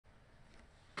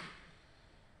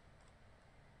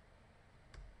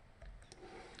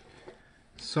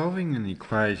Solving an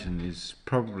equation is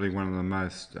probably one of the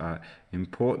most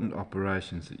important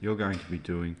operations that you're going to be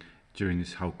doing during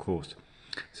this whole course.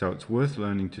 So it's worth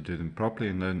learning to do them properly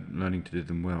and learning to do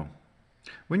them well.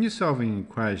 When you're solving an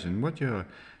equation, what you're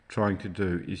trying to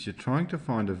do is you're trying to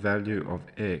find a value of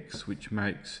x which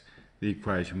makes the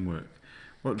equation work.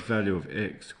 What value of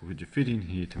x would you fit in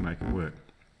here to make it work?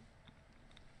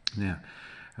 Now,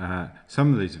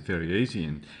 some of these are very easy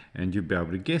and you'll be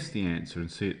able to guess the answer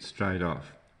and see it straight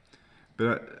off.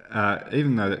 But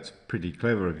even though that's pretty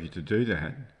clever of you to do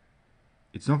that,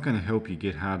 it's not going to help you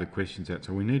get harder questions out,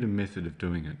 so we need a method of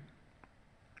doing it.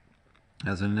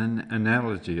 There's an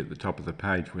analogy at the top of the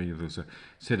page where there's a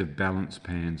set of balance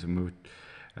pans, and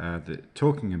we're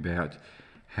talking about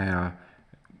how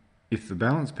if the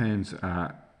balance pans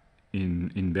are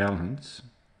in balance,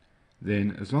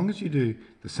 then as long as you do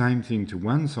the same thing to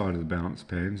one side of the balance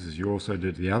pans as you also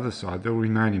do to the other side, they'll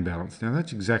remain in balance. Now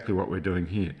that's exactly what we're doing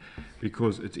here,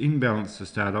 because it's in balance to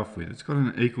start off with. It's got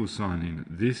an equal sign in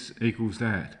it. This equals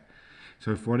that. So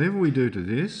if whatever we do to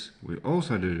this, we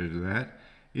also do to that,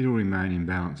 it'll remain in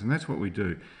balance, and that's what we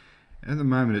do. At the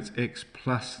moment it's x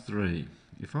plus 3.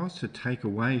 If I was to take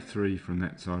away 3 from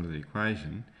that side of the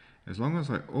equation, as long as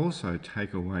I also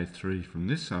take away 3 from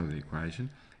this side of the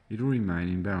equation, it'll remain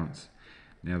in balance.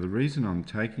 Now the reason I'm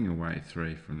taking away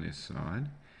 3 from this side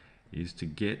is to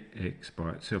get x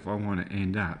by itself. I want to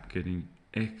end up getting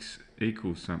x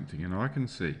equals something, and I can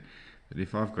see that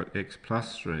if I've got x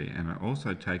plus 3 and I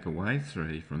also take away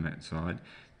 3 from that side,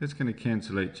 that's going to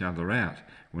cancel each other out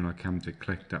when I come to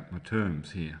collect up my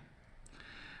terms here.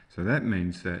 So that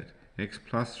means that x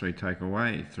plus 3 take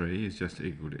away 3 is just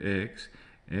equal to x.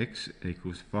 X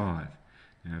equals 5.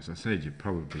 Now, as I said, you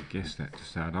probably guessed that to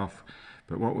start off,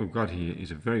 but what we've got here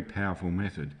is a very powerful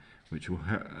method which will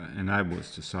enable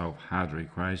us to solve harder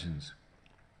equations.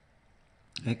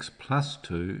 X plus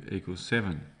 2 equals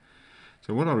 7.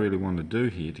 So what I really want to do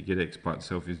here to get x by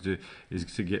itself is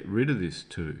to get rid of this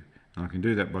 2. And I can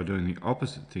do that by doing the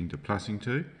opposite thing to plussing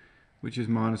 2, which is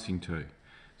minusing 2.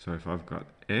 So if I've got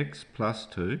x plus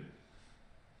 2,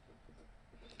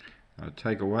 I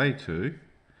take away 2,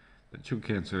 that should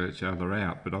cancel each other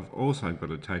out, but I've also got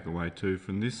to take away 2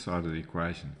 from this side of the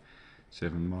equation,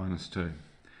 7 minus 2.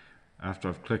 After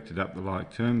I've collected up the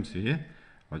like terms here,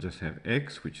 I just have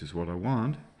x, which is what I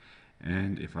want,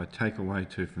 and if I take away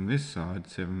 2 from this side,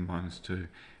 7 minus 2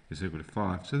 is equal to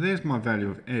 5. So there's my value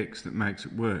of x that makes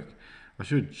it work. I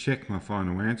should check my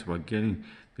final answer by getting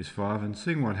this 5 and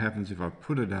seeing what happens if I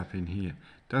put it up in here.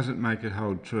 Does it make it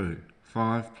hold true?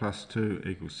 5 plus 2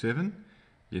 equals 7?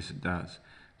 Yes, it does.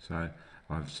 So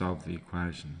I've solved the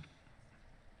equation.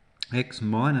 X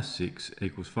minus 6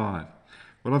 equals 5.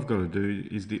 What I've got to do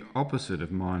is the opposite of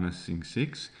minusing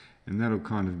 6, and that'll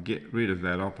kind of get rid of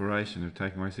that operation of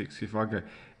taking away 6. If I go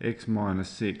x minus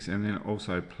 6 and then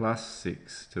also plus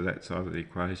 6 to that side of the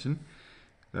equation,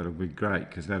 that'll be great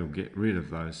because that'll get rid of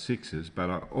those 6's,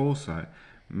 but I also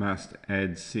must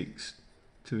add 6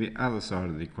 to the other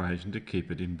side of the equation to keep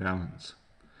it in balance.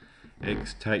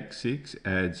 X take 6,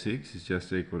 add 6 is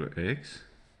just equal to x,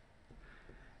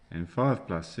 and 5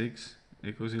 plus 6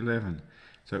 equals 11.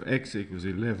 So x equals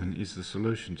 11 is the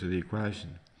solution to the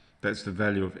equation. That's the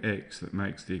value of x that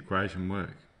makes the equation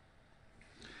work.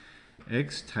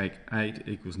 X take 8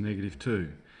 equals negative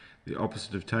 2. The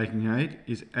opposite of taking 8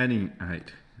 is adding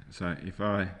 8. So if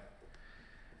I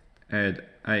add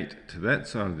 8 to that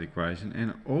side of the equation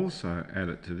and also add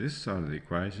it to this side of the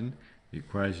equation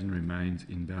remains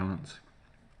in balance.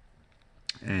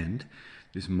 And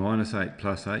this minus 8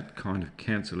 plus 8 kind of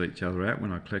cancel each other out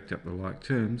when I collect up the like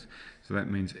terms. So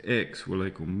that means x will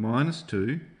equal minus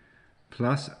 2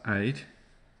 plus 8,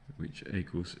 which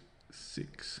equals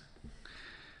 6.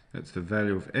 That's the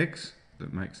value of x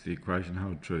that makes the equation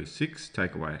hold true. 6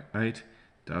 take away 8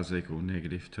 does equal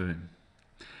negative 2.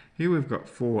 Here we've got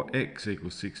 4x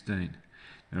equals 16.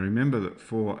 Now remember that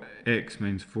 4x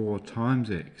means 4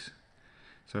 times x.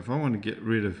 So if I want to get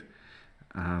rid of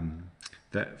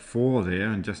that 4 there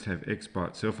and just have x by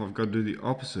itself, I've got to do the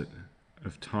opposite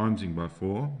of timesing by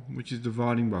 4, which is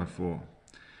dividing by 4.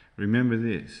 Remember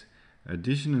this,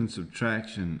 addition and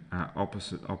subtraction are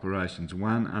opposite operations.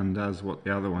 One undoes what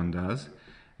the other one does,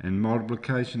 and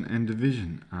multiplication and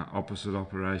division are opposite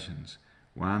operations.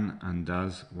 One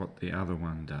undoes what the other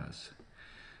one does.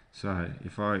 So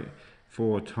if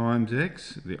 4 times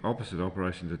x, the opposite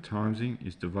operation to timesing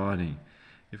is dividing.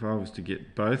 If I was to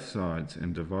get both sides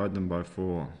and divide them by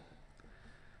 4,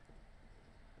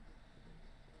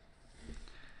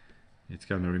 it's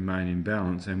going to remain in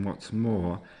balance, and what's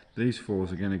more, these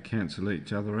 4's are going to cancel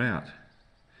each other out.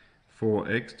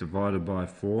 4x divided by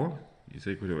 4 is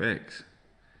equal to x.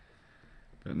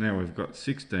 But now we've got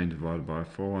 16 divided by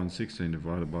 4, and 16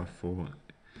 divided by 4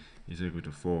 is equal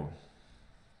to 4.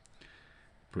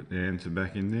 Put the answer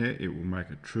back in there, it will make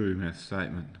a true math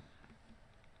statement.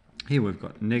 Here we've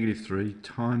got negative 3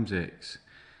 times x.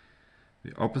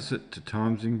 The opposite to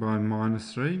timesing by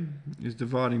minus 3 is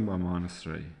dividing by minus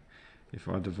 3. If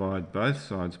I divide both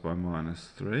sides by minus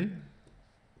 3,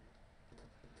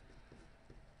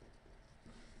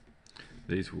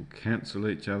 these will cancel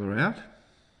each other out,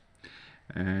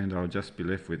 and I'll just be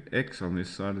left with x on this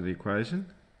side of the equation.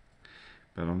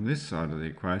 But on this side of the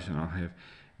equation I'll have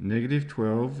negative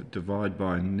 12 divided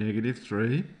by negative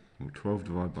 3, well 12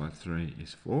 divided by 3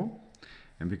 is 4,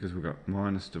 and because we've got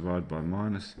minus divided by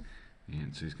minus, the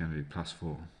answer is going to be plus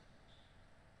 4.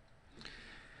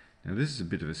 Now this is a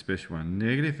bit of a special one.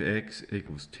 Negative x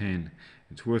equals 10.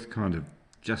 It's worth kind of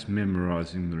just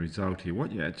memorising the result here.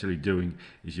 What you're actually doing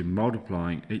is you're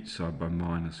multiplying each side by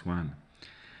minus 1.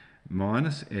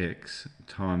 Minus x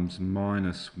times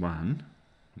minus 1,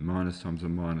 minus times a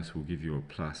minus will give you a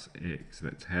plus x.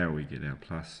 That's how we get our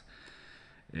plus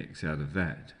x out of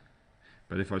that.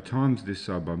 But if I times this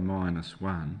side by minus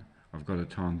 1, I've got to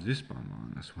times this by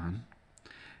minus 1.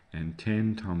 And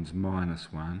 10 times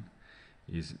minus 1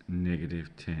 is negative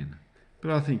 10.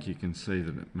 But I think you can see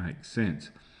that it makes sense.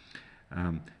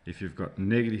 If you've got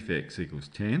negative x equals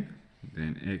 10,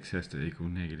 then x has to equal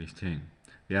negative 10.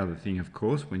 The other thing, of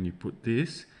course, when you put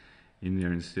this in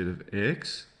there instead of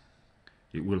x,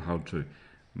 it will hold true.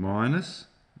 Minus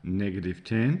negative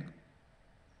 10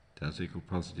 does equal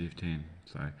positive 10.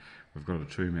 So we've got a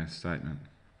true math statement.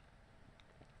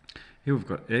 Here we've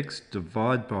got x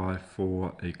divided by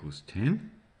 4 equals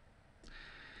 10.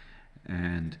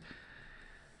 And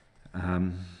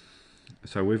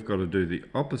so we've got to do the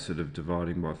opposite of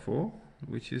dividing by 4,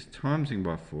 which is timesing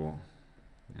by 4.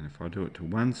 And if I do it to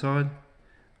one side,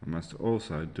 I must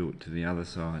also do it to the other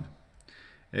side.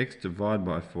 X divided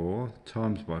by 4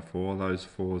 times by 4, those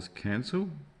 4's cancel,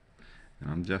 and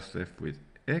I'm just left with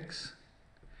x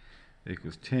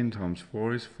equals 10 times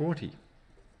 4 is 40.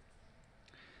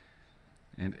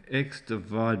 And x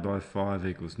divided by 5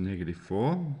 equals negative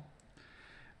 4.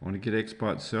 I want to get x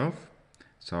by itself,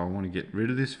 so I want to get rid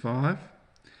of this 5.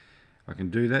 I can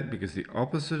do that because the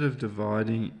opposite of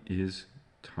dividing is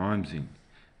timesing.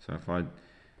 So if I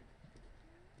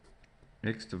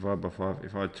x divided by 5,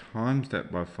 if I times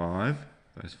that by 5,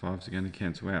 those 5's are going to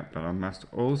cancel out, but I must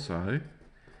also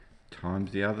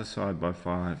times the other side by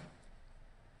 5.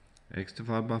 X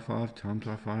divided by 5 times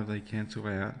by 5, they cancel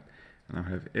out, and I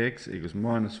have x equals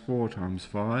minus 4 times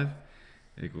 5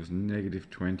 equals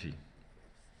negative 20.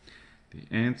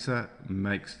 The answer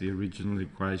makes the original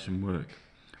equation work.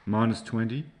 Minus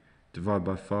 20 divided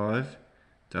by 5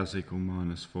 does equal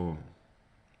minus 4.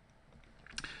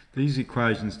 These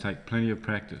equations take plenty of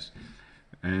practice,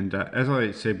 and as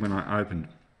I said when I opened,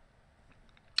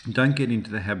 don't get into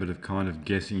the habit of kind of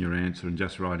guessing your answer and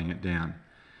just writing it down.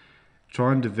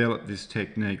 Try and develop this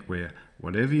technique where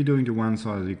whatever you're doing to one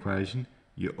side of the equation,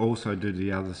 you also do to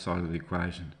the other side of the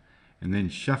equation, and then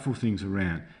shuffle things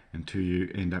around until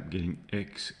you end up getting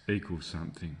x equals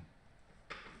something.